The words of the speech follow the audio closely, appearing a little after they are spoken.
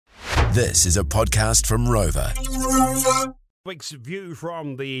This is a podcast from Rover. Week's view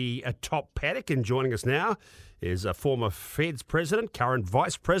from the top paddock, and joining us now is a former Feds president, current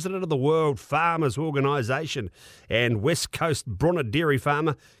vice president of the World Farmers Organisation and West Coast Brunner dairy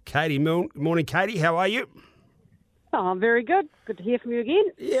farmer, Katie Milne. Morning, Katie. How are you? Oh, I'm very good. Good to hear from you again.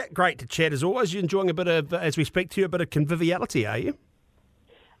 Yeah, great to chat as always. You're enjoying a bit of, as we speak to you, a bit of conviviality, are you?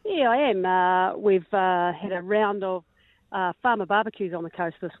 Yeah, I am. We've had a round of farmer barbecues on the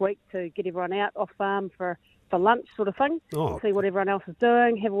coast this week to get everyone out off farm for lunch sort of thing, see what everyone else is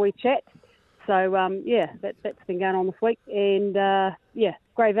doing, have a wee chat. So, that's been going on this week. And,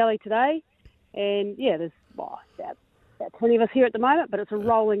 Grey Valley today. And, there's about 20 of us here at the moment, but it's a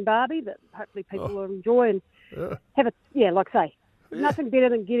rolling barbie that hopefully people will enjoy and have a, like I say, nothing better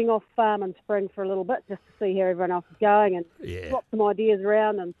than getting off farm in spring for a little bit just to see how everyone else is going and swap some ideas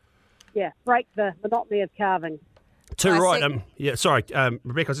around and, break the monotony of carving. Too right. Rebecca, I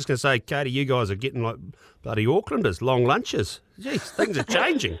was just going to say, Katie, you guys are getting like bloody Aucklanders, long lunches. Jeez, things are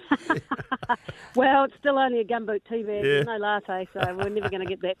changing. Well, it's still only a gumboot tea bag. There's no latte, so we're never going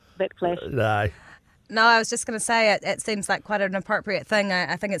to get that clash. No, I was just going to say it seems like quite an appropriate thing.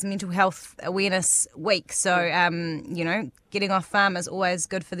 I think it's Mental Health Awareness Week, so, getting off farm is always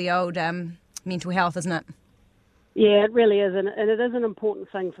good for the old mental health, isn't it? Yeah, it really is, and it is an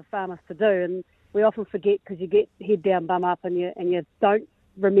important thing for farmers to do, and we often forget because you get head down, bum up, and you don't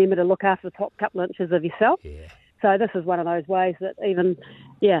remember to look after the top couple of inches of yourself. Yeah. So this is one of those ways that even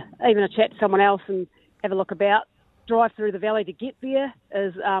a chat to someone else and have a look about, drive through the valley to get there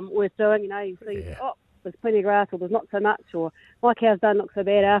is worth doing. You see, there's plenty of grass, or there's not so much, or my cows don't look so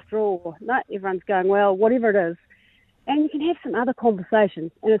bad after all, or no, everyone's going well, whatever it is. And you can have some other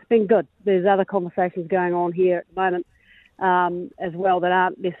conversations, and it's been good. There's other conversations going on here at the moment as well that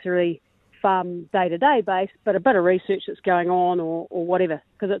aren't necessarily farm day-to-day based, but a bit of research that's going on or whatever,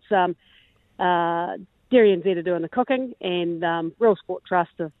 because it's Dairy NZ are doing the cooking, and Rural Sport Trust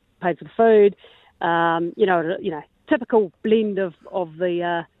have paid for the food. Typical blend of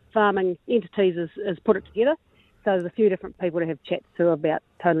the farming entities is put it together. So there's a few different people to have chats to about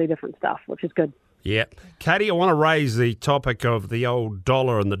totally different stuff, which is good. Yeah. Katie, I want to raise the topic of the old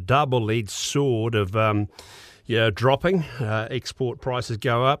dollar and the double-edged sword of dropping. Export prices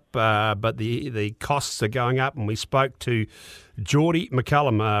go up, but the costs are going up. And we spoke to Geordie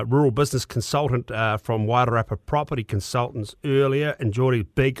McCullum, rural business consultant from Wairarapa Property Consultants earlier. And Geordie's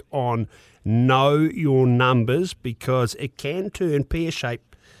big on know your numbers because it can turn pear-shaped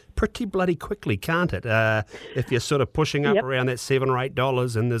pretty bloody quickly, can't it? If you're sort of pushing up around that $7 or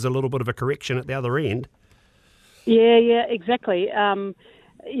 $8 and there's a little bit of a correction at the other end. Yeah, exactly. And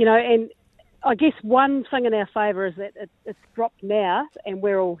I guess one thing in our favour is that it's dropped now and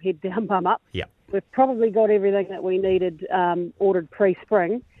we're all head down, bum up. Yeah. We've probably got everything that we needed ordered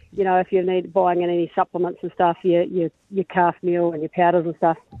pre-spring. If you need buying in any supplements and stuff, your calf meal and your powders and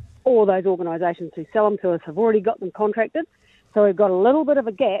stuff, all those organisations who sell them to us have already got them contracted. So we've got a little bit of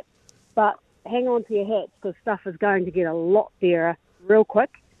a gap, but hang on to your hats because stuff is going to get a lot dearer real quick.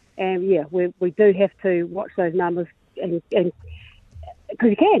 And, we do have to watch those numbers and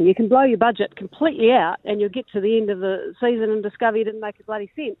because you can blow your budget completely out and you'll get to the end of the season and discover you didn't make a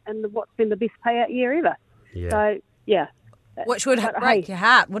bloody cent in what's been the best payout year ever. Yeah. So, which would break your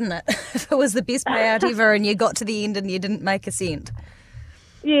heart, wouldn't it? If it was the best payout ever and you got to the end and you didn't make a cent.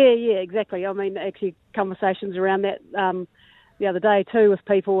 Yeah, exactly. I mean, actually, conversations around that the other day too with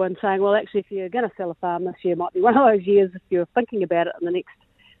people and saying, well, actually, if you're going to sell a farm this year, it might be one of those years if you're thinking about it in the next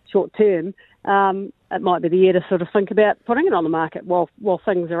short term. It might be the year to sort of think about putting it on the market while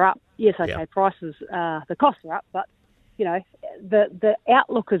things are up. Yes, okay, prices, the costs are up, but the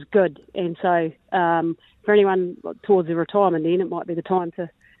outlook is good, and so for anyone towards their retirement, then it might be the time to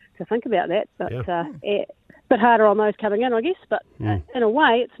think about that. But a bit harder on those coming in, I guess. But in a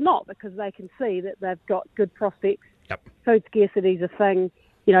way, it's not because they can see that they've got good prospects. Yep. Food scarcity is a thing.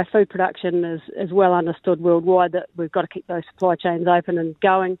 Food production is well understood worldwide that we've got to keep those supply chains open and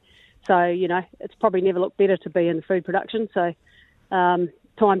going. So, it's probably never looked better to be in food production. So,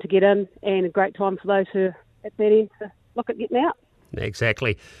 time to get in and a great time for those who are at that end to look at getting out.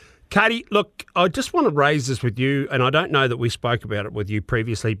 Exactly. Katie, look, I just want to raise this with you, and I don't know that we spoke about it with you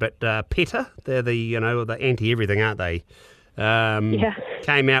previously, but PETA, they're the anti-everything, aren't they?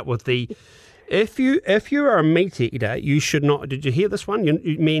 Came out with the... If you are a meat eater, you should not. Did you hear this one?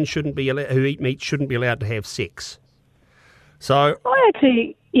 Men shouldn't be allowed, who eat meat shouldn't be allowed to have sex. So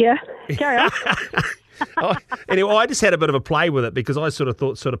carry on. Anyway, I just had a bit of a play with it because I sort of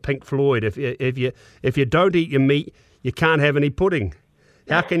thought Pink Floyd. If you don't eat your meat, you can't have any pudding.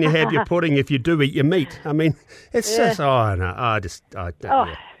 How can you have your pudding if you do eat your meat? I mean, it's just,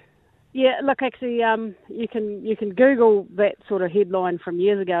 yeah. Yeah, look, actually, you can Google that sort of headline from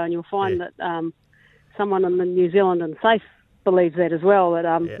years ago, and you'll find that someone in the New Zealand and Safe believes that as well. That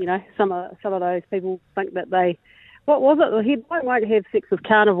some of those people think that they, what was it? The headline, won't have sex with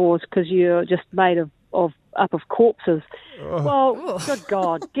carnivores because you're just made of corpses. Oh. Well, good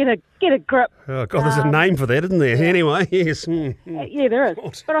God, get a grip. Oh God, there's a name for that, isn't there? Yeah. Anyway, yes. Yeah, there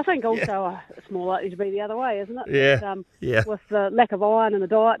is. But I think also it's more likely to be the other way, isn't it? Yeah. But, with the lack of iron in the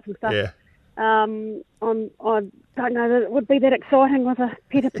diets and stuff. Yeah. I don't know that it would be that exciting with a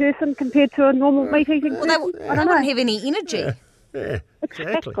PETA person compared to a normal meat-eating person. Well, they wouldn't have any energy. Yeah,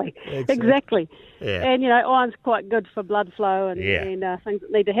 exactly. Yeah. And, iron's quite good for blood flow and things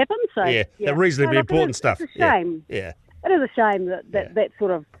that need to happen. So they're reasonably important stuff. It's a shame. Yeah. It is a shame that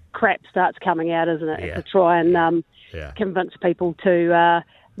sort of crap starts coming out, isn't it? To try and convince people to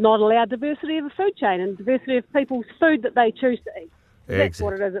not allow diversity of the food chain and diversity of people's food that they choose to eat. That's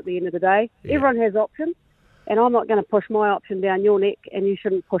what it is at the end of the day. Yeah. Everyone has options, and I'm not going to push my option down your neck, and you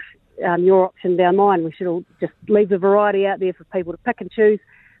shouldn't push your option down mine. We should all just leave the variety out there for people to pick and choose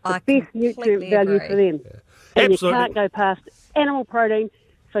the best nutrient value for them. Yeah. And Absolutely. You can't go past animal protein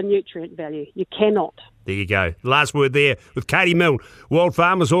for nutrient value. You cannot. There you go. Last word there with Katie Milne, World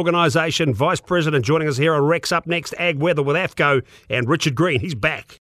Farmers Organisation Vice President, joining us here on Rex. Up next, Ag Weather with AFCO and Richard Green. He's back.